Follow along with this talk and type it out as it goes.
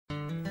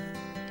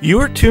You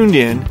are tuned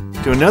in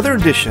to another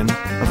edition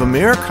of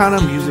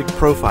Americana Music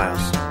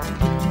Profiles,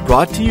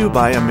 brought to you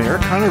by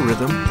Americana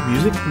Rhythm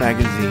Music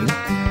Magazine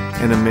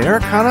and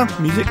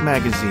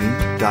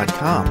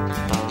AmericanaMusicMagazine.com.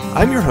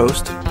 I'm your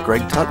host,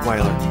 Greg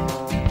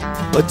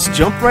Tutwiler. Let's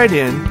jump right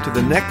in to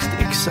the next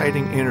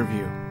exciting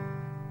interview.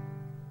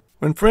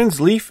 When friends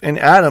Leif and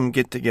Adam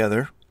get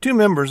together, two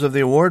members of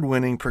the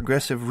award-winning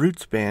progressive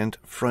roots band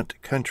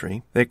Front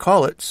Country, they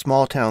call it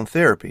small town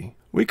therapy.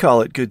 We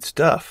call it good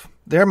stuff.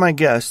 They're my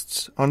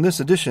guests on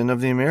this edition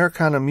of the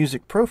Americana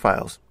Music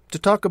Profiles to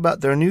talk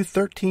about their new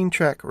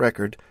 13-track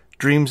record,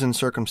 Dreams and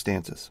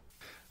Circumstances.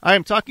 I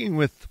am talking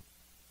with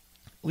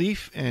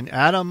Leif and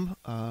Adam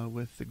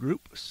with the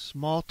group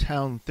Small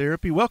Town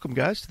Therapy. Welcome,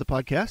 guys, to the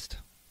podcast.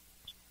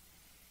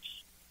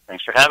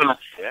 Thanks for having us.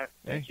 Yeah,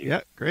 thank you.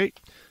 Yeah, great.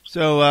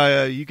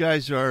 So you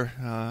guys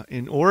are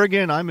in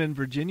Oregon. I'm in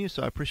Virginia,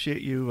 so I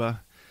appreciate you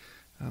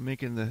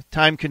making the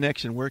time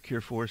connection work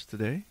here for us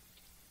today.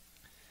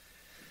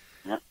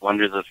 Yeah,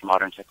 wonders of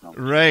modern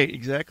technology. Right,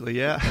 exactly,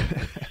 yeah.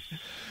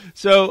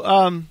 So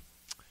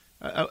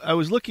I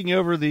was looking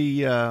over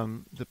the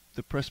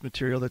press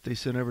material that they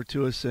sent over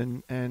to us,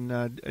 and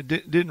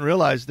didn't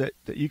realize that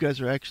you guys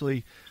are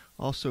actually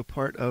also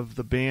part of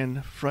the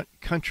band Front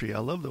Country. I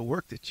love the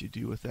work that you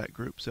do with that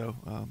group, so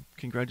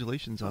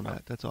congratulations on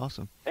that. That's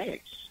awesome.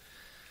 Thanks.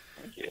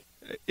 Thank you.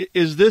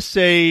 Is this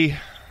a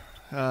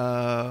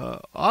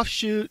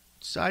offshoot,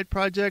 side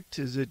project?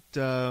 Is it?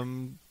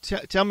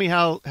 Tell me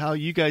how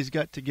you guys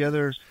got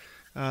together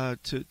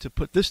to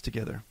put this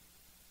together.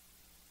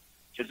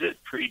 Does it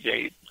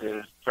predate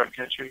the Front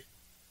Country,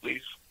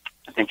 please?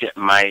 I think it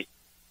might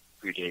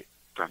predate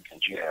Front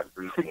Country. Yeah,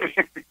 briefly.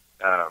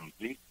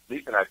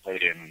 Leif and I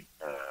played in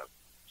a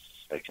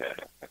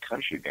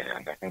country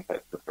band. I think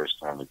that's the first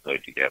time we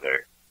played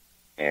together.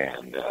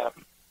 And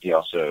we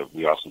also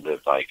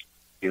lived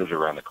he lived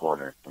around the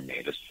corner from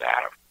me. This is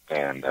Adam.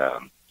 And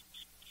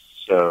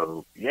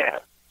so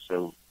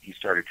he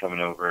started coming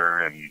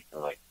over and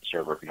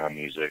started working on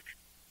music.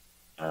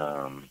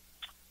 And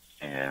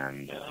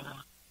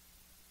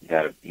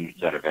that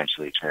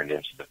eventually turned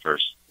into the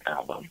first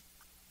album.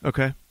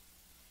 Okay.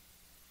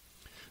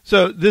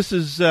 So this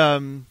is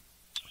you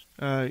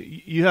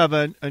have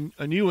a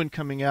new one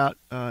coming out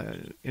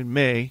in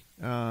May,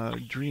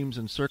 Dreams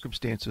and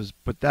Circumstances,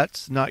 but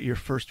that's not your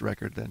first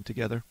record then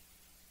together.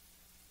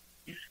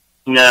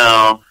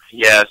 No,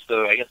 yeah.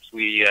 So I guess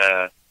we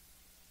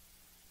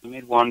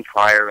made one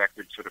prior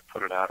record, sort of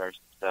put it out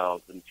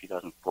ourselves in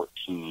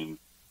 2014,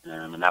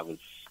 and that was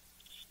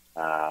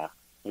a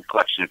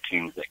collection of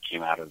tunes that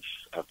came out of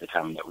the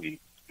time that we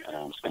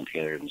spent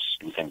together in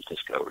San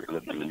Francisco. We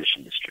lived in the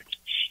Mission District.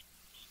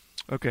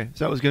 Okay,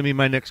 so that was going to be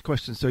my next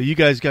question. So you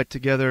guys got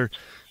together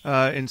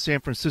in San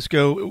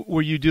Francisco.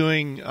 Were you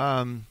doing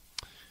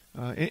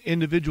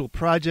individual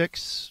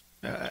projects?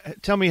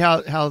 Tell me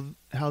how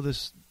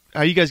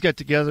you guys got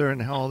together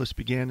and how all this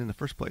began in the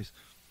first place.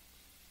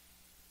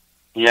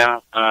 Yeah,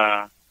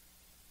 there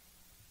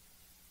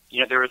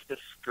was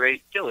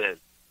still is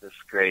this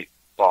great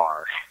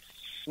bar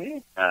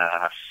in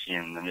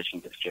the Mission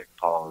District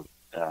called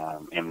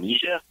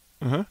Amnesia.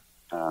 Uh-huh.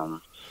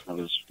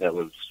 That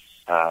was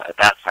at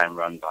that time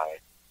run by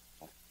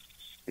a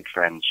good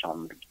friend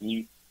Sean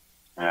McGee,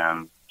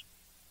 and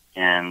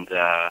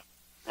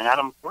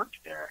Adam worked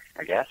there.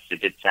 I guess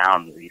it did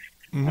sound at least.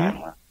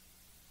 Mm-hmm.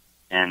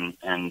 And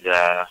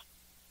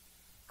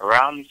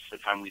around the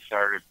time we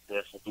started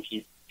this, I think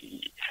he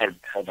had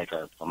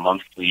a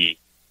monthly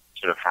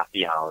sort of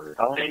happy hour.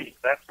 Oh, thing.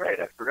 That's right.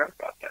 I forgot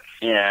about that.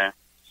 Yeah.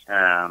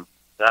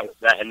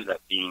 That ended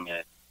up being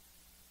a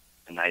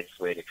nice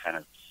way to kind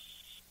of,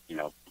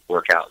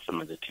 work out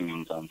some of the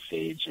tunes on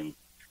stage, and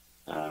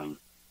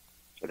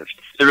sort of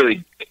it's a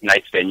really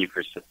nice venue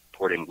for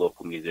supporting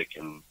local music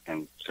and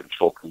sort of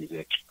folk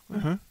music.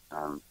 Mm-hmm.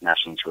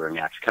 National touring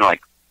acts, kind of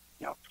like,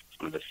 one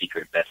of the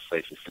secret best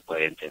places to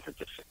play in San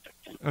Francisco.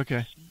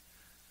 Okay.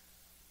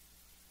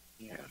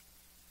 Yeah.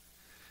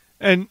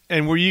 And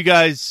were you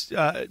guys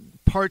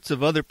parts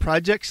of other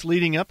projects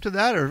leading up to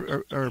that,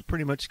 or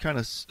pretty much kind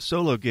of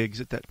solo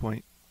gigs at that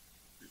point?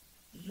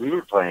 We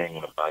were playing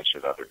in a bunch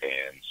of other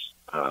bands.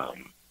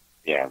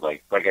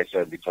 Like I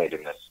said, we played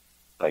in this.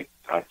 I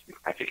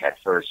think at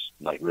first,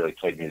 really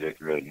played music,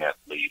 really met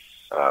Leif,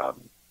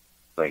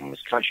 playing in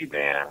this country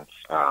band.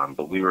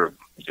 But we were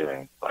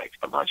doing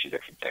a bunch of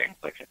different things.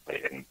 I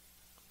played in,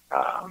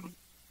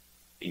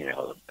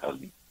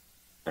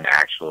 an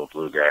actual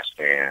bluegrass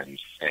band,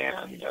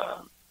 and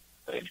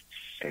played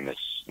in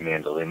this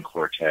mandolin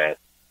quartet,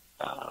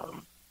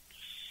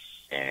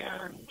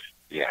 and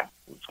we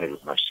played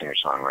with a bunch of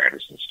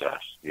singer-songwriters and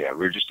stuff. Yeah, we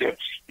were just doing,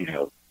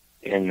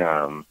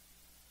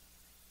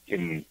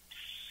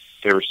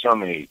 there were so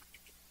many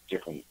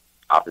different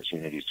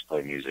opportunities to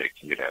play music,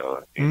 in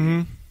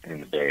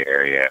the Bay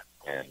Area,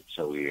 and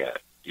so we,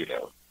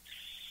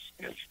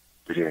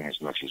 we're doing as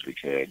much as we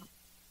could.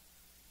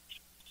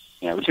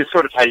 Yeah, which is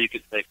sort of how you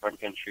could say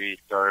Front Country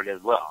started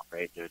as well,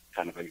 right? There's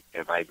kind of a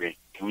vibrant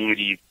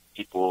community,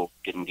 people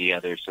getting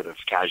together sort of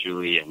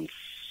casually and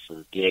sort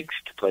of gigs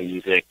to play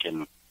music,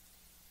 and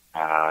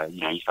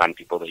you find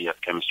people that you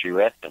have chemistry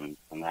with, and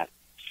that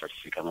starts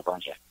to become a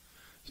project.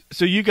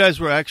 So you guys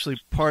were actually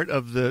part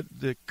of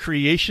the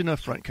creation of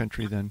Front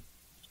Country then?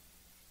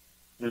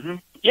 Mm-hmm.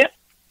 Yeah.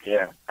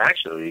 Yeah.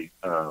 Actually,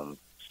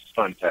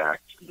 fun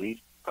fact,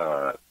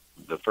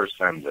 the first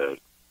time the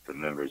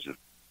members of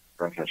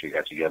Front Country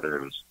got together,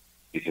 it was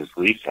because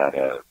Leif had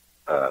a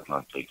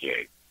monthly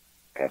gig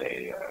at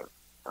a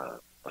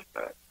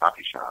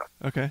coffee shop.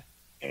 Okay.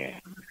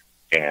 And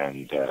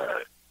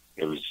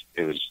it was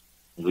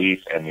Leif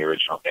and the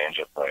original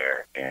banjo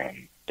player,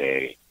 and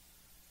they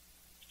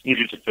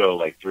needed to fill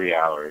like 3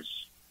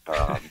 hours,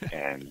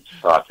 and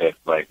thought that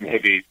like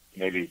maybe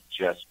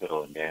just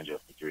fiddle and banjo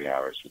for 3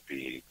 hours would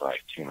be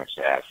like too much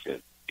to ask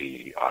of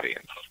the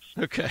audience.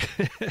 Okay.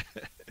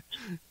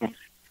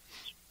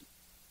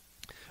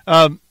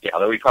 Yeah,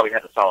 although we probably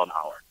had a solid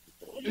hour.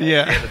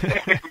 Yeah.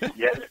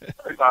 Yeah,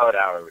 a solid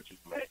hour, which is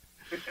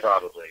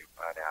probably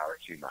an hour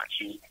too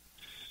much.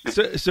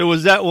 So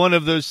was that one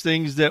of those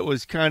things that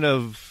was kind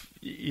of,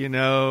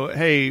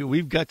 hey,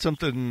 we've got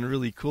something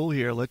really cool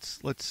here.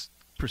 Let's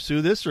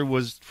pursue this, or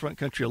was Front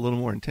Country a little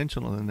more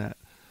intentional than that?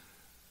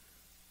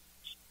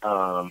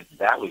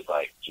 That was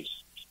like just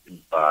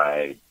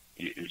by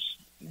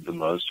the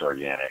most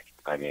organic.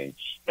 I mean,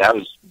 that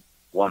was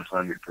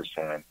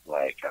 100%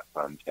 like a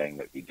fun thing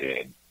that we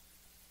did.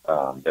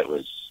 That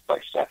was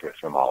like separate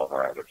from all of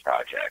our other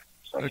projects.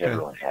 Like Okay.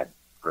 Everyone had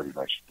pretty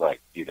much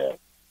like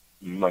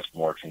much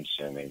more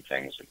consuming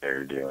things that they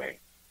were doing,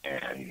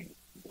 and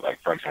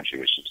like Front Country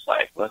was just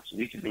like,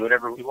 we can do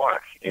whatever we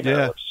want.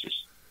 Yeah. It's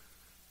just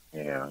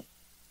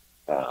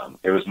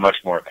it was much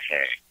more of a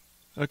hang.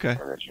 Okay.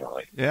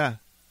 Originally. Yeah.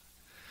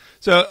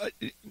 So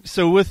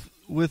with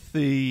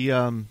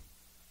the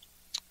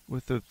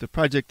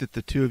project that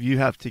the two of you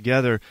have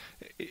together,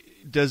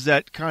 does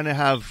that kind of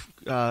have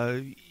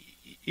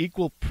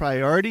equal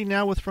priority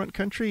now with Front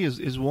Country?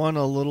 Is one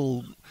a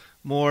little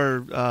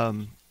more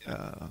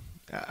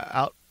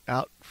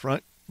out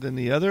front than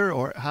the other,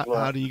 or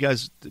how do you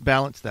guys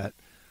balance that?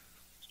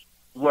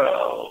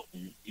 Well,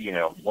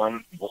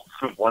 one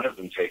of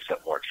them takes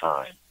up more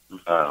time.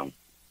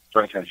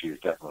 Front Country is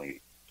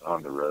definitely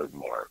on the road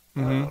more.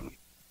 Mm-hmm.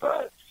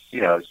 But,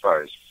 as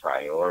far as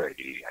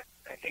priority,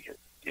 I think it's,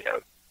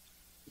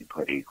 you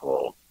put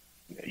equal,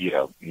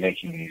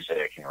 making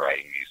music and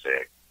writing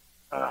music,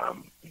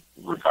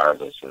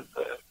 regardless of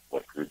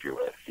what group you're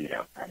with,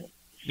 kind of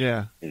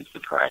Yeah. is the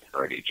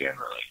priority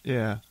generally.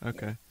 Yeah.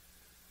 Okay.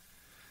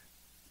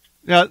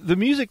 Now, the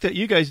music that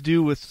you guys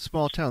do with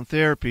Small Town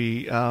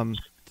Therapy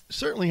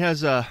certainly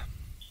has a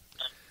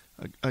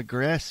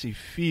grassy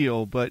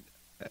feel, but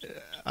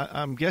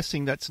I'm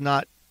guessing that's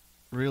not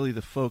really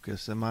the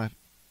focus. Am I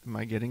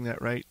getting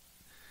that right?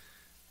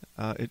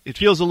 It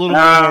feels a little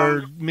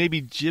more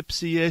maybe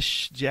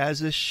gypsy-ish,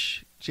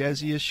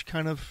 jazzy-ish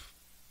kind of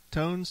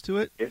tones to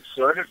it. It's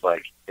sort of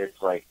like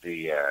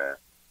the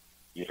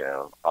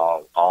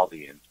all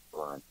the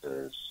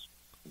influences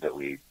that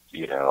we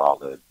all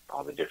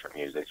the different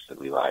musics that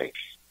we like.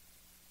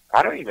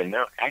 I don't even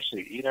know.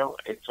 Actually,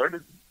 it's sort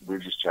of, we're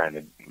just trying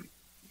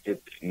to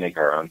make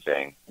our own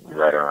thing,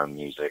 write our own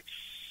music.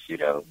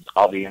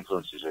 All the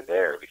influences are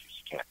there because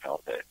you can't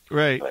help it.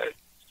 Right. But,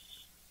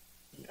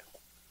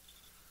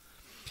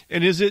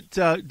 And is it?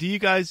 Do you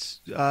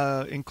guys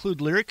include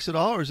lyrics at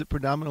all, or is it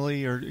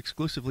predominantly or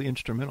exclusively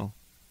instrumental?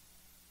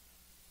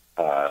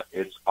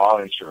 it's all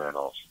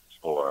instrumental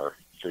for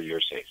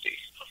your safety.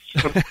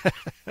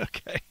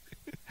 Okay.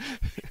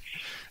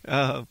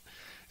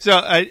 So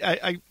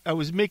I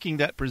was making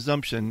that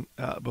presumption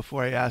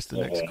before I asked the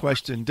next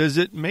question. Does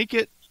it make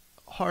it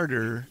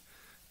harder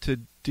to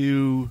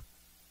do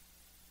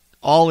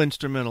all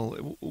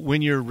instrumental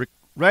when you're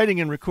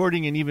writing and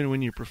recording, and even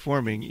when you're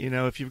performing?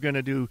 If you're going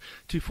to do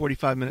 2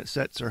 45-minute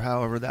sets or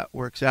however that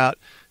works out,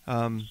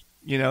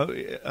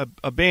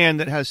 a band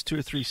that has 2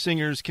 or 3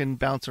 singers can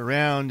bounce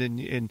around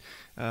and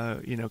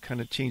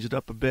kind of change it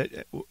up a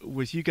bit.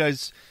 With you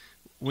guys,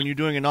 when you're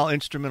doing an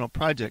all-instrumental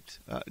project,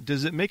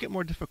 does it make it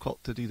more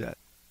difficult to do that?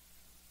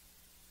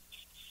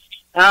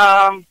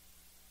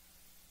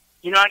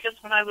 I guess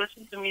when I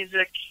listen to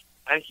music,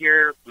 I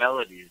hear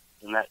melodies,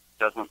 and that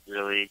doesn't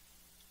really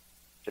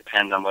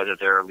depend on whether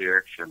there are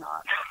lyrics or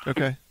not.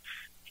 Okay.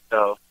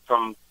 So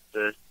from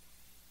the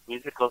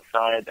musical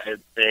side,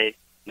 I'd say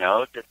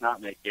no, it does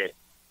not make it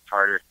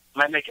harder. It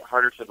might make it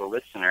harder for the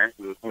listener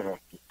who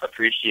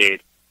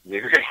appreciates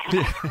lyrics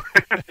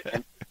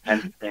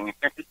and singers.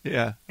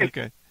 Yeah,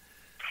 okay.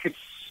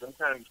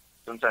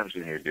 Sometimes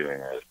when you're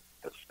doing a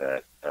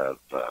set of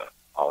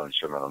all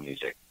instrumental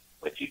music,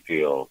 like you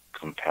feel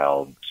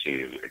compelled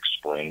to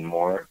explain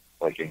more,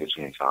 like in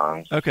between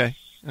songs. Okay.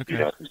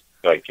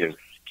 Like give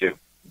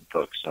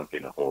folks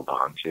something to hold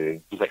on to.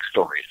 It's like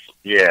stories.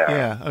 Yeah.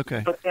 Yeah,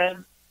 okay. But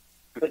then,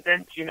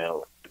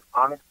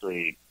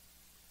 honestly,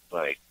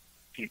 like,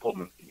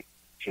 people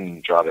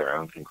can draw their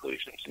own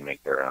conclusions and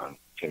make their own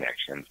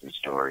connections and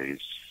stories,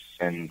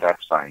 and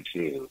that's fine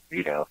too,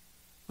 Yeah.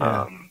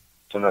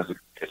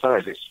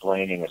 Sometimes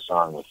explaining a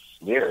song with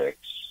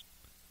lyrics,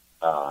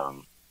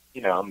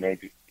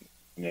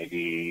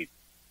 maybe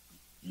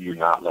you're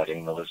not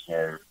letting the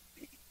listener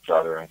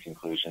draw their own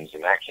conclusions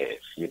in that case,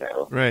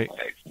 Right.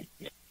 Like,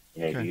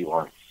 maybe you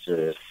want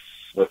to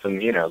let them,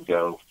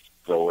 go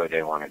where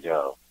they want to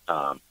go.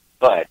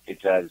 But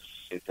it does,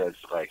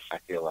 like, I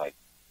feel like,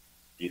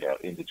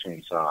 in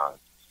between songs,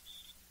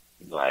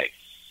 like,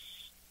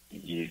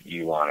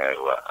 you want to,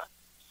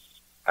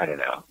 I don't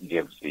know,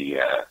 give the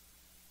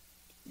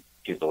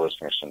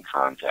listener some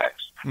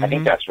context. I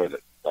think that's where the,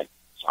 like,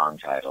 song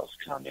titles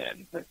come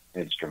in, the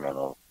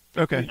instrumental,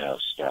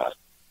 stuff.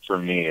 For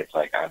me, it's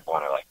like, I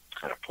want to, like,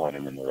 kind of point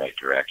them in the right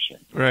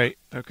direction. Right.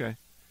 Okay.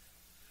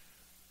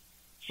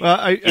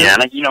 Well,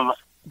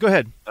 go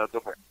ahead. Go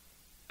for it.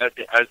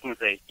 I was going to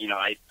say,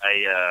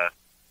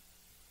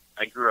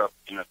 I grew up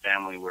in a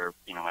family where,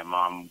 my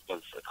mom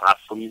was a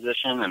classical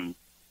musician, and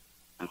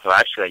so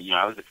actually,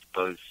 I was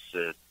exposed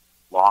to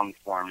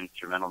long-form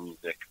instrumental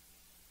music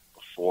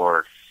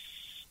before,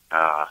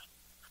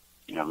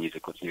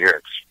 music with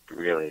lyrics,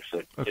 really.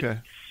 So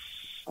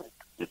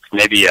it's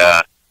maybe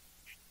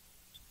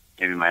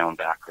my own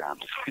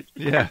background.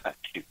 Yeah.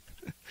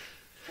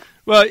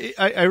 Well,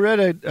 I read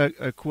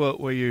a quote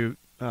where you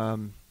are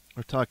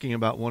talking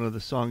about one of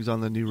the songs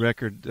on the new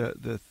record,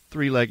 the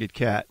Three-Legged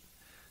Cat,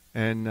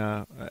 and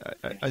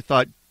I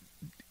thought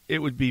it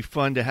would be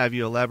fun to have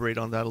you elaborate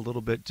on that a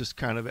little bit, just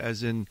kind of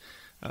as in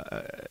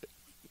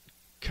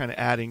kind of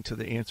adding to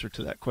the answer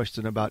to that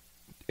question about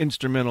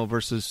instrumental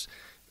versus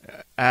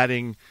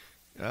adding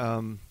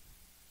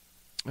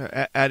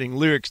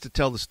lyrics to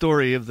tell the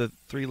story of the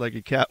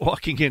three-legged cat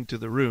walking into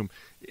the room.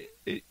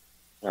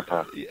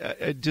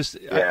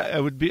 I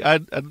would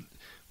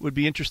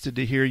be interested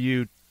to hear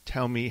you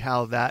tell me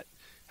how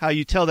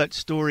you tell that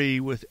story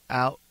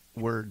without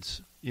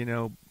words,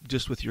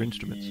 just with your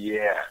instruments.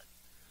 Yeah.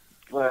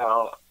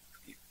 Well,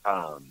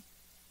 I'm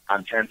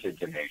tempted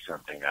to make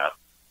something up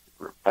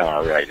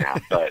right now,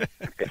 but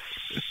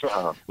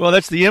well,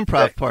 that's the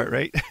improv part,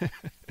 right?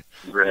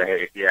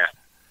 Right. Yeah.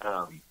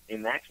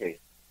 In that case,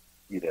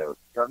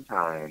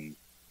 sometimes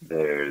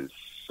you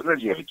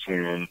have a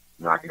tune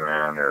knocking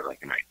around, or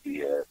like an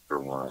idea for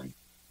one,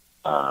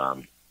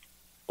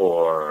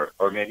 or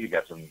maybe you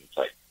got something that's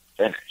like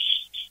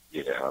finished,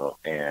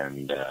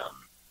 and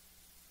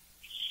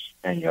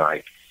you're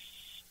like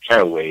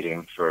kind of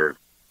waiting for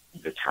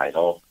the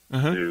title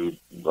to,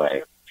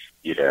 like,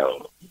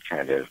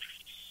 kind of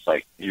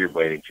like you're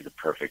waiting for the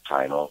perfect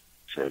title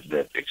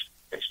that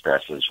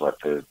expresses what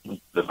the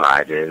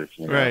vibe is.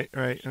 Right.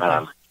 Okay.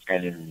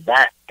 And in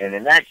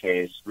that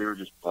case, we're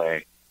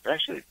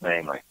actually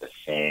playing like the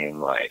same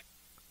like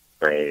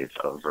phrase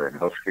over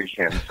and over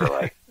again for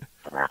like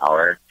an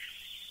hour.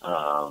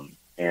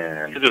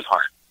 And it was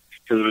hard.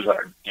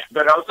 Yeah.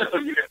 But also,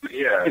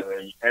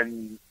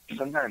 and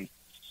sometimes,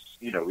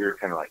 we were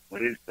kind of like,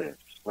 what is this?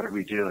 What are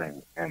we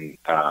doing? And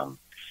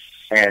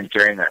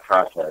during that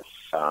process,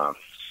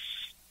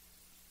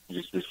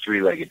 just this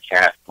three-legged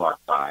cat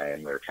walked by,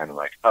 and we were kind of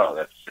like, oh,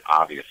 that's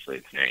obviously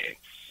its name.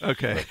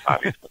 Okay. That's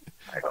obviously the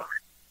title.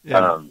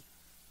 Yeah.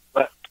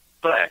 But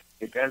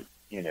it does,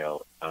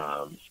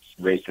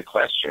 raise the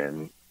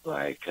question,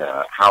 like,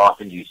 how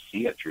often do you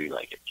see a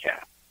three-legged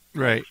cat?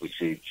 Right. We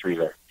see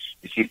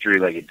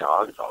three-legged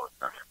dogs all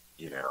the time,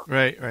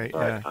 Right.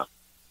 But,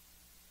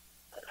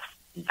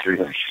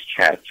 three-legged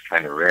cat's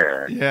kind of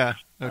rare. Yeah.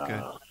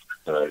 Okay.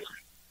 So it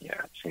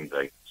seems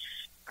like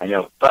I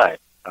know, but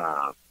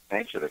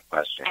thanks for the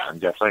question. I'm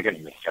definitely going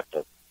to make up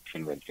a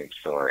convincing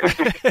story.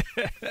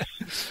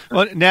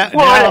 Well, now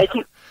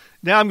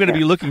I'm going to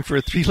be looking for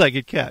a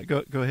three-legged cat.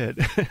 Go ahead.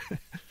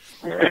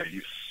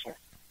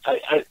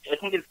 I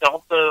think it's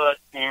also a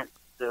chance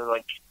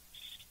to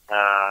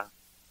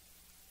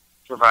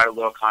provide a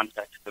little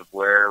context of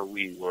where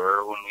we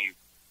were when we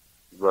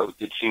wrote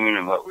the tune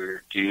and what we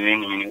were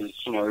doing. I mean, it was,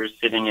 we were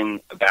sitting in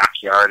a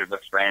backyard of a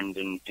friend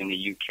in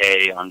the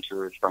UK on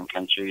tour from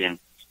country, and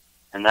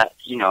that,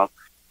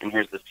 and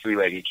here's this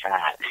three-legged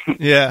cat.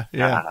 Yeah.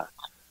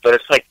 But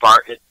it's like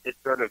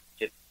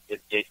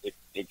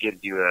it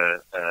gives you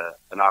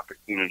an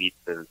opportunity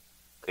to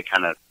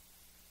kind of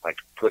like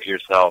put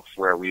yourself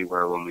where we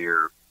were when we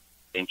were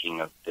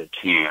thinking of the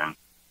tune,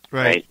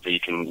 right? So you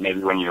can, maybe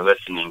when you're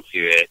listening to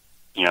it,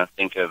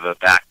 think of a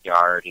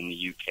backyard in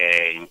the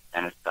UK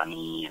and it's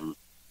sunny,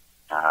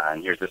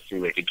 and here's this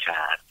three-legged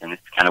cat, and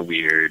it's kind of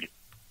weird.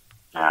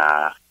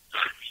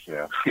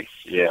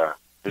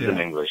 It's an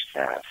English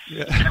cat.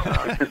 Yeah.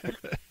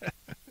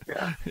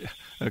 Yeah.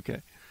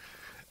 Okay.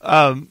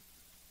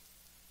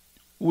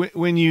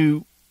 When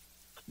you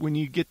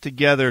get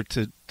together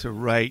to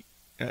write,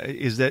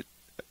 is that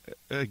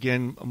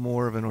again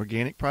more of an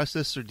organic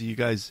process, or do you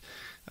guys,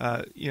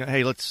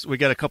 hey, we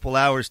got a couple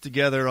hours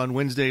together on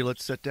Wednesday,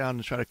 let's sit down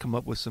and try to come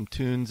up with some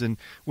tunes? And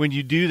when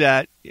you do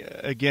that,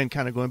 again,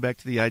 kind of going back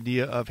to the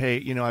idea of,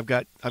 hey, I've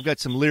got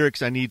some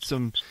lyrics, I need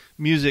some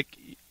music.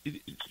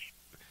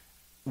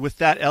 With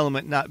that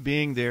element not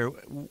being there,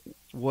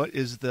 what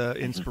is the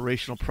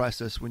inspirational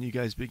process when you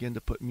guys begin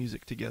to put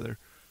music together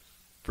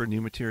for new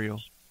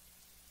material?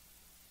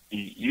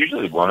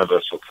 Usually one of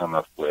us will come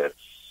up with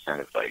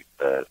kind of like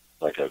a